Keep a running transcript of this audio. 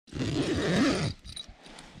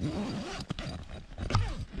Well,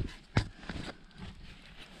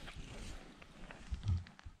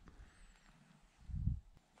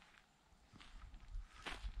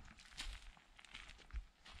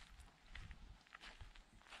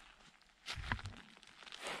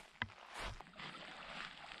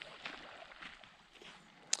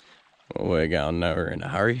 we're going nowhere in a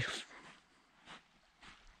hurry.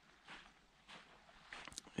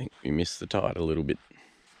 I think we missed the tide a little bit.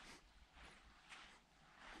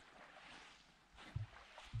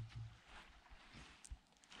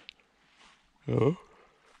 Oh.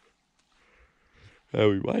 How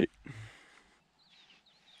we wait?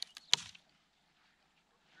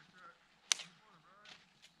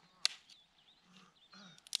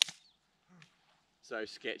 So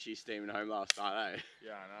sketchy steaming home last night, eh?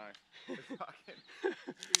 Yeah, I know. It's fucking... You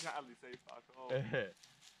can hardly see fuck all. Yeah,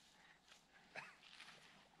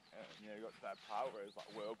 you got to that part where it's like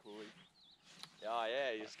whirlpool-y. Oh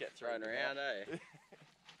yeah, you just get thrown around, eh?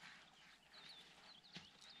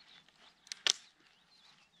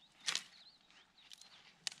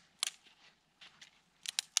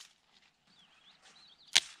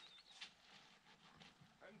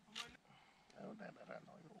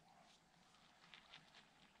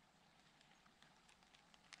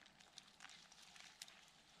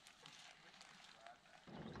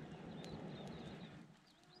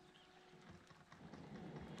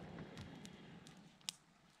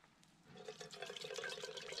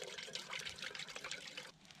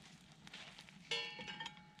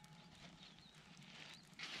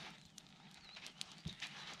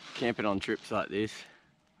 Camping on trips like this,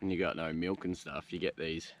 when you got no milk and stuff, you get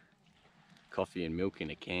these coffee and milk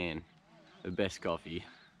in a can. The best coffee.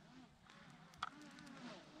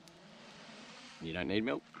 You don't need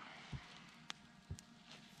milk.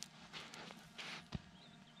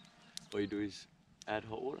 All you do is add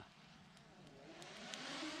hot water.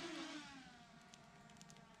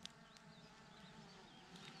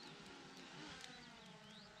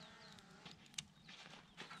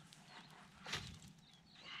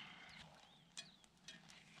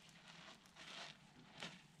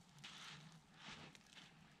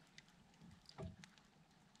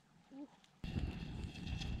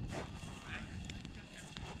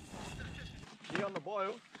 You on the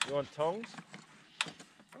boil? You want tongs?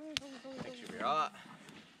 Think you'll be right.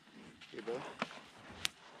 Here, boy.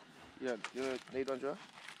 Yeah, you need one, Joe?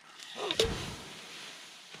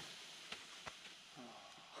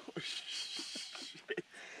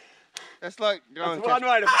 That's like going. That's one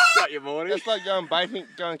way to start your morning. That's like going baiting,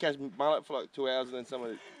 going catch mullet for like 2 hours, and then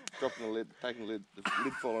someone dropping the lid, taking the lid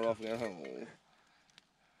falling off, and going, oh.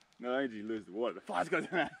 Not only do you lose the water, the fire's got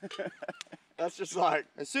to. That's just like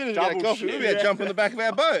as soon as we get coffee, we'll be able to jump on the back of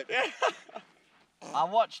our boat. Yeah. I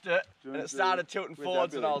watched it and it started tilting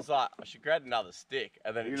forwards, and I was like, I should grab another stick,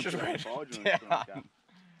 and then it just went down.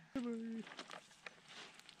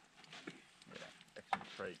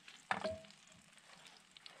 Treat.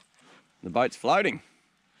 The boat's floating.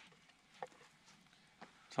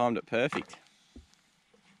 Timed it perfect.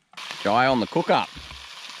 Guy on the cook up.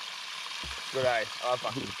 Good, eh? I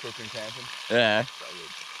fucking cooking camping. Yeah. So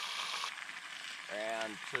good.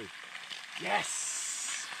 Round 2.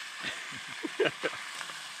 Yes!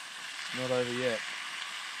 Not over yet.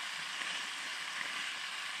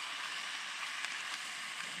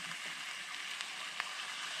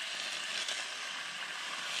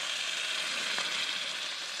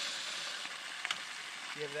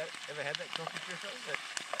 You ever had that coffee trip?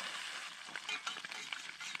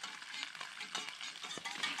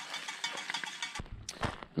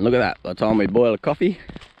 And look at that, by the time we boil a coffee,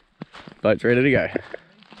 boat's ready to go.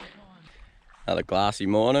 Another glassy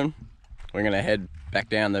morning. We're gonna head back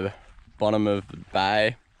down the bottom of the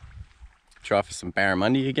bay, try for some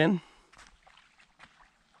barramundi again.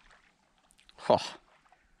 Oh,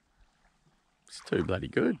 it's too bloody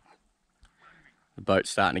good. The boat's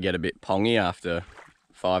starting to get a bit pongy after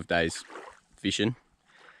 5 days fishing.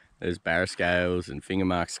 There's barra scales and finger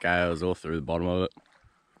mark scales all through the bottom of it.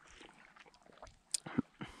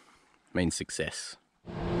 Means success.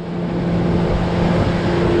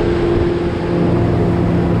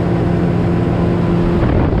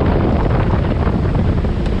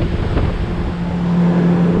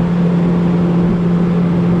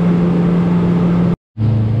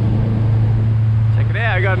 Check it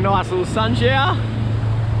out, we got a nice little sun shower.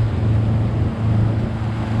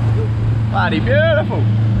 Bloody beautiful.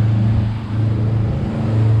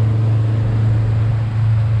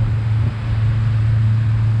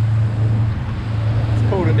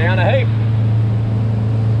 Pulled it down a heap.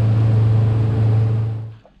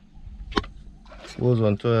 Was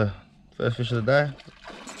one to first fish of the day.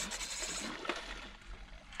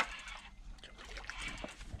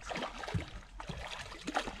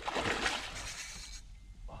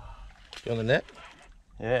 On the net?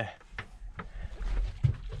 Yeah.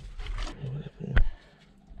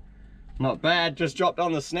 Not bad, just dropped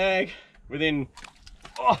on the snag within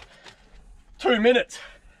 2 minutes.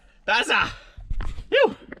 Bazza!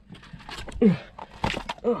 Phew!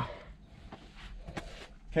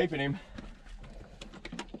 Keeping him.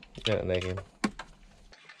 Don't leg him.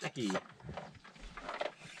 Lucky.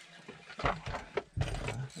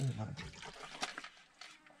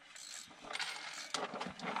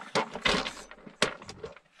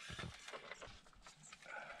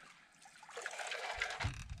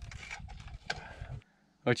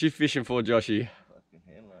 What you fishing for, Joshy? Fucking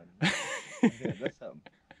handline. Yeah, that's something.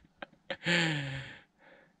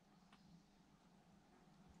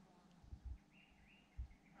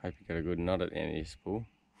 Hope you got a good knot at the end of your spool.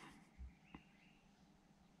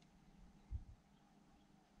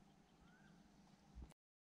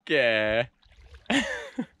 Yeah.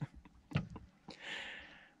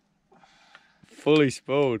 Fully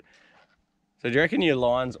spooled. So do you reckon your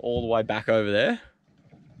line's all the way back over there?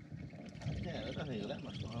 Yeah, I don't think you're that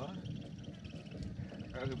much behind.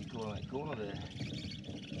 I reckon we call that corner there.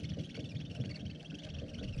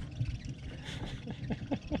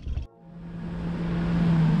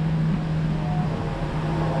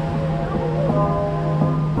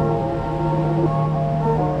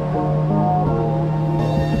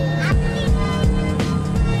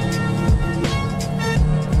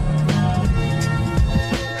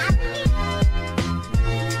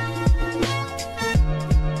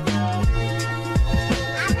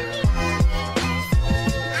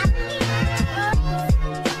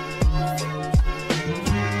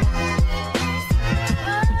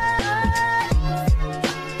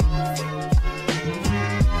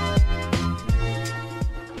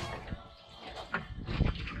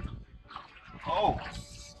 Oh!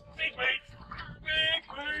 Big meat! Big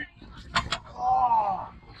meat! Oh!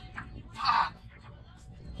 Fuck!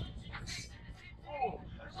 Oh!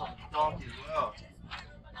 That's like a donkey as well.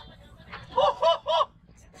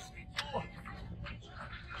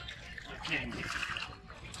 You're kidding me.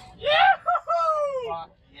 Yahoo!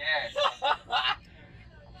 Fuck yes!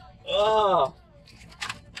 Oh!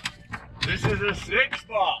 This is a sick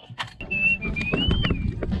spot!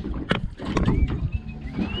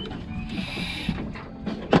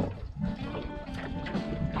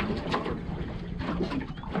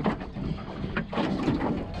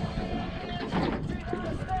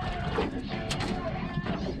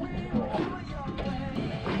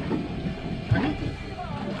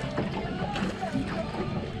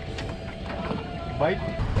 Bite?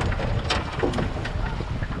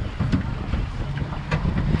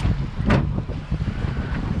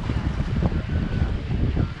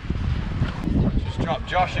 Just dropped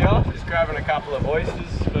Joshy off, just grabbing a couple of oysters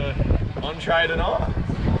for entree tonight.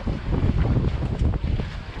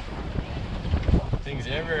 Things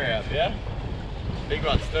everywhere out there. Big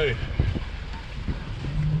ones too.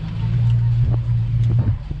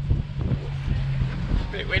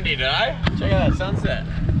 Bit windy today. Check out that sunset.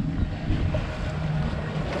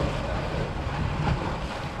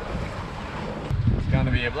 It's going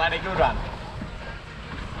to be a bloody good one.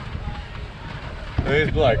 Look at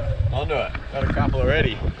this bloke, onto it. Got a couple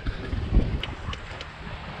already.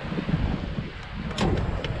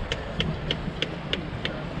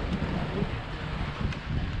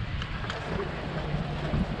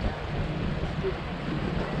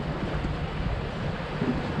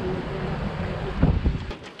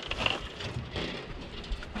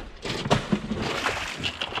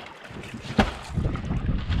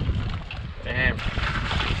 Damn.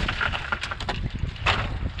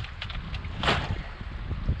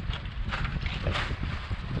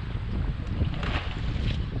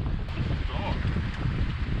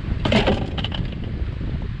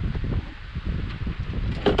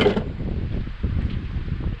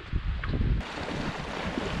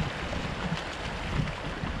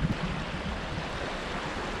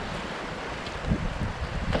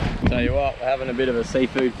 Tell you what, we're having a bit of a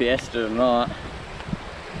seafood fiesta tonight.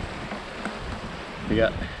 We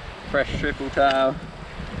got fresh triple tail,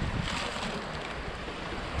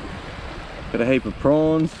 got a heap of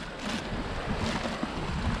prawns,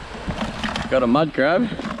 got a mud crab,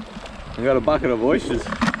 and got a bucket of oysters.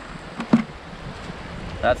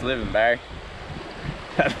 That's living, Barry.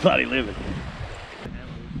 That's bloody living.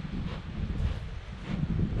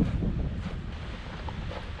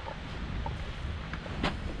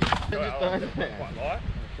 Quite light.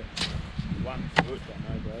 One's good, but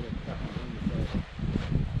no brother.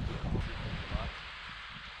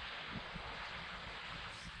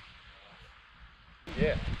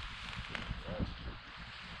 Yeah.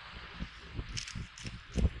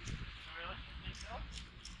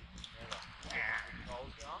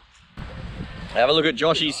 Have a look at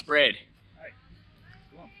Joshy's spread.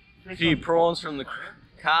 A few prawns from the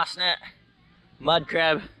cast net, mud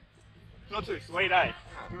crab, Not too sweet, eh?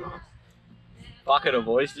 bucket of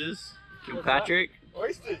oysters, Kilpatrick.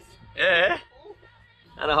 Oysters. Yeah,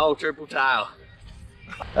 and a whole triple tail.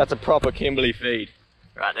 That's a proper Kimberley feed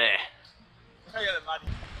right there.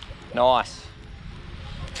 Nice.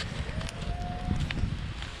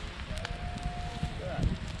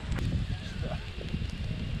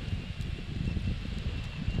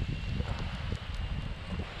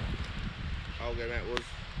 I'll go, Matt. Was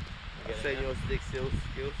I've seen your stick skills.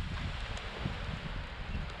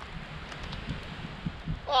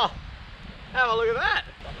 Oh, have a look at that.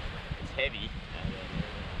 It's heavy.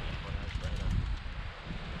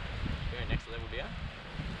 Go next level down.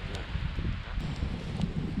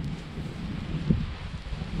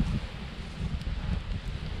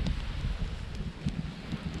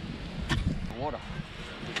 Water.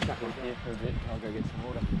 Stuck in here for a bit. I'll go get some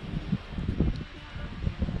water.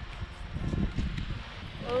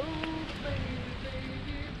 Oh, baby,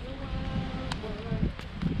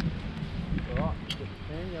 Alright, get the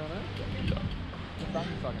fan going, eh?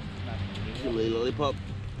 Chili lollipop.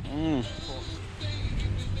 Mmm.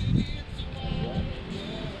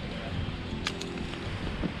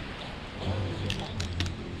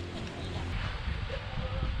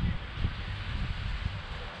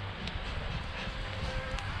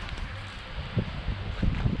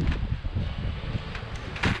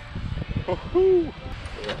 Woohoo!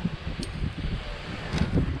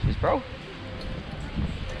 Cheers, bro.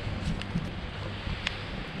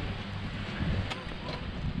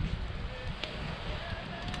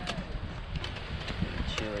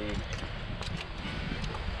 Chili.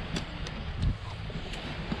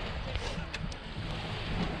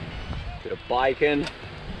 Bit of bacon.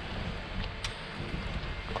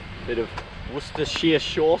 Bit of Worcestershire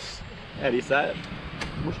sauce. How do you say it?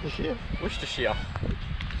 Worcestershire. Worcestershire.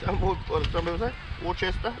 What does some people say?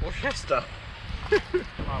 Worcester. Worcester.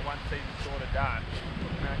 My one season sort of done.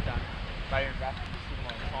 Looking at done. Baying back and just sitting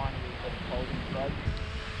on a tiny little bit of cold in the throat.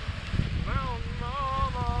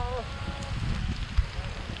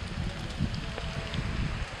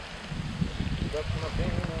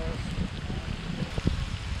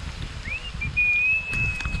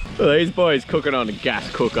 Well, these boys cooking on a gas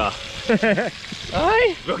cooker.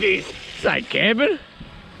 Hey? Rookies! This ain't camping.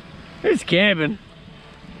 Who's camping?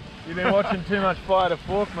 You've been watching too much Fire to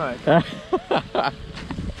Fork, mate.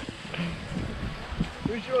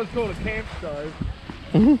 Pretty sure it's called a camp stove.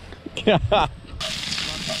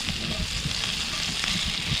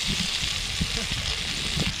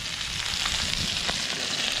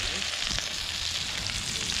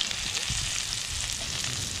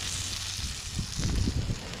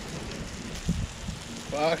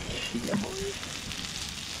 Fuck.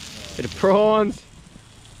 Bit of prawns,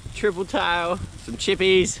 triple tail, some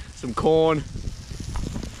chippies, some corn.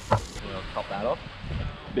 I'll top that off.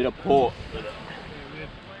 Bit of pork.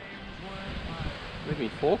 Where'd me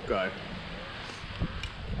fork go?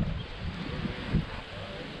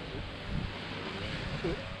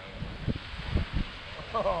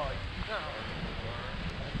 Oh,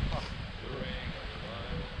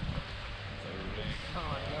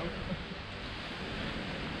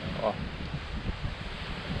 Oh.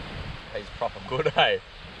 He's proper good, eh?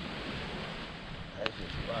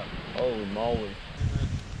 Holy moly.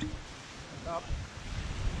 Up.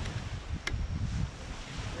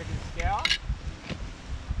 Reckon scour?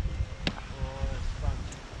 Or sponge?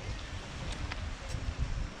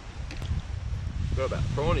 What about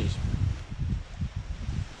prawnies?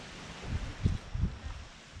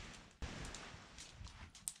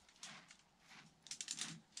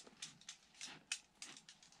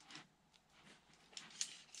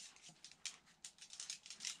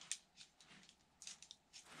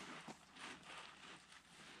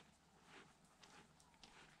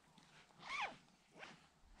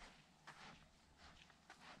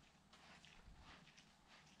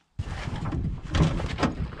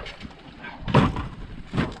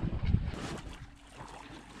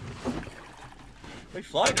 We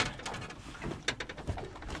floated.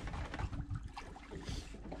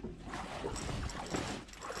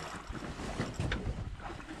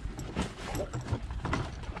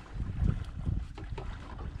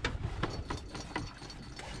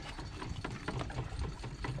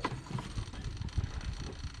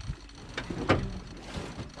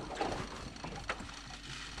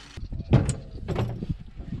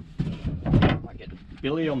 Might get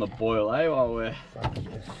Billy on the boil, eh? While we're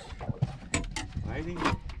waiting.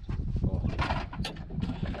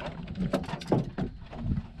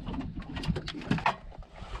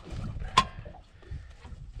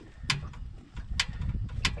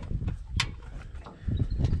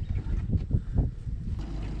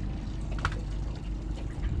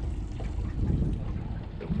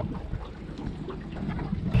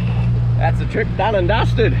 trip done and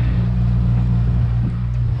dusted.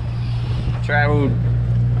 Travelled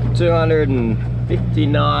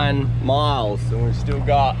 259 miles and we've still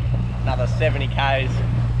got another 70 k's.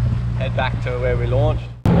 Head back to where we launched.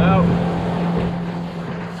 Well, I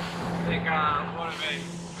think what have been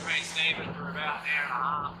steaming for about an hour and a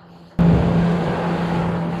half.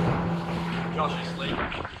 Josh is sleeping.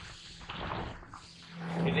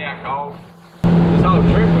 He's out cold. This whole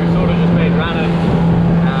trip we've sort of just been running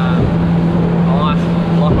ice,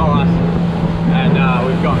 block ice, and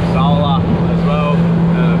we've got solar as well,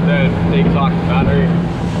 third big cycle battery,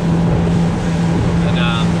 and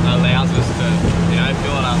that allows us to, you know,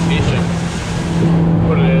 fill it up fish and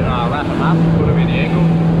put it, wrap them up, put them in the angle.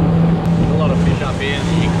 There's a lot of fish up here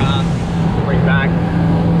that you can't bring back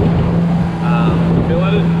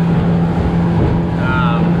filleted,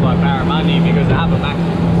 like barramundi, because they have a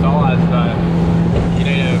maximum size, so you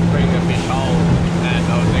need to bring the fish whole, and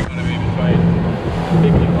obviously going to be between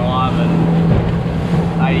 55 and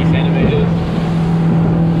 80 centimetres.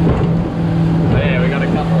 So yeah, we got a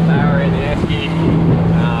couple of barra in the esky,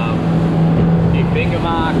 big finger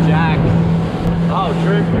mark, jack. The whole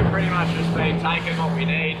troop, we've pretty much just been taking what we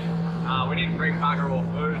need. We didn't bring bugger all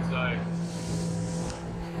food, so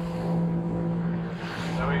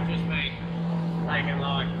we've just been taking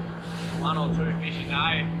like 1 or 2 fish a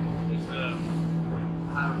day, just to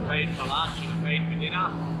have a feed for lunch and a feed for dinner.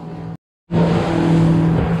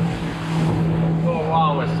 For a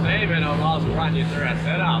while we're steaming, I was running you through our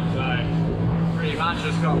setup, so pretty much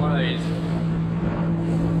just got one of these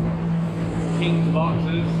King's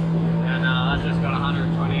boxes, and that's just got a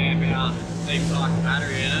 120 amp hour deep cycle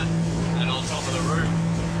battery in it, and on top of the roof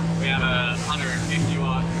we have a 150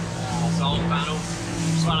 watt solar panel.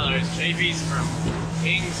 It's one of those cheapies from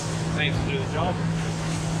King's, seems to do the job.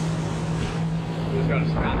 We just got to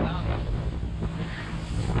scrap it up.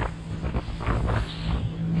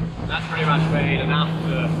 That's pretty much been enough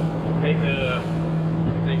to keep the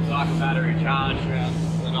deep cycle battery charged throughout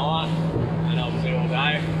the night and obviously all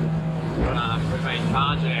day. We've been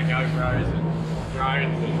charging our GoPros and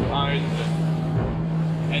drones and phones and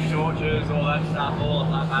head torches, all that stuff, all of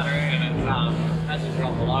that battery, and it hasn't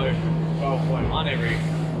dropped below 12.1 every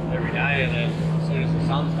day, and then as soon as the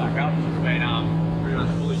sun's back up, it's been pretty much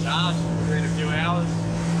fully charged within a few hours.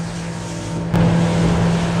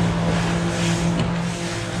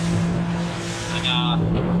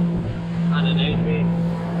 And underneath me,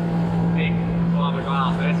 big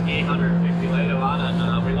fiberglass esky, 150 litre one,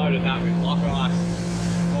 and we loaded that with block ice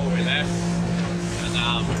before we left,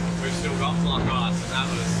 and we've still got block ice, and that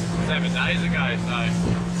was 7 days ago, so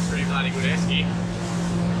pretty bloody good esky.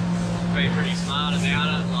 Been pretty smart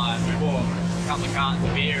about it, like we bought a couple of cartons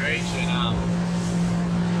of beer each, and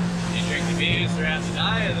you drink the beers throughout the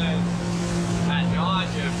day, and then at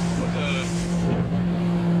night you put the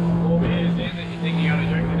 4 beers in that you think you're going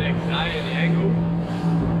to drink the next day in the angle,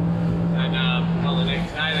 and on the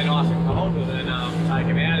next day they're nice and cold, and then take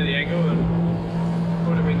them out of the angle and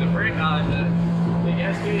put them in the fridge, in the big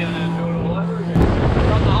esky, and then do it all over again.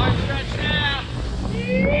 We're on the home stretch now!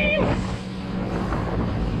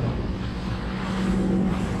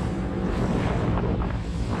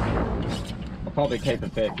 I'll probably keep a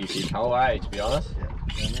fair few fish whole, to be honest.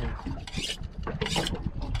 Yeah,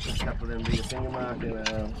 a couple of them bigger finger mark and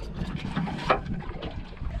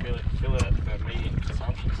Fill it for medium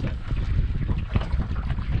consumption set.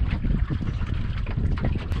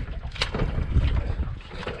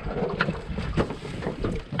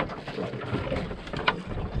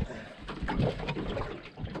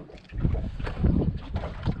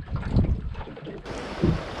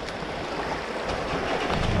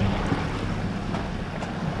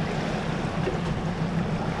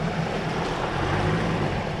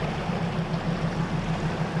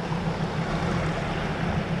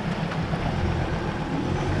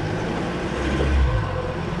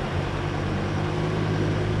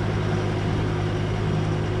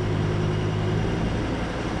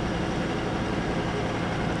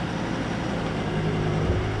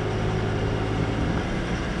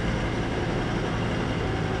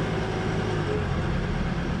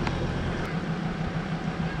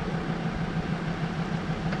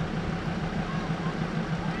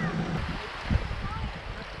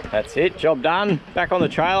 That's it, job done. Back on the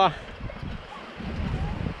trailer.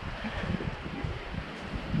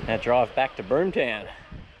 Now drive back to Broomtown.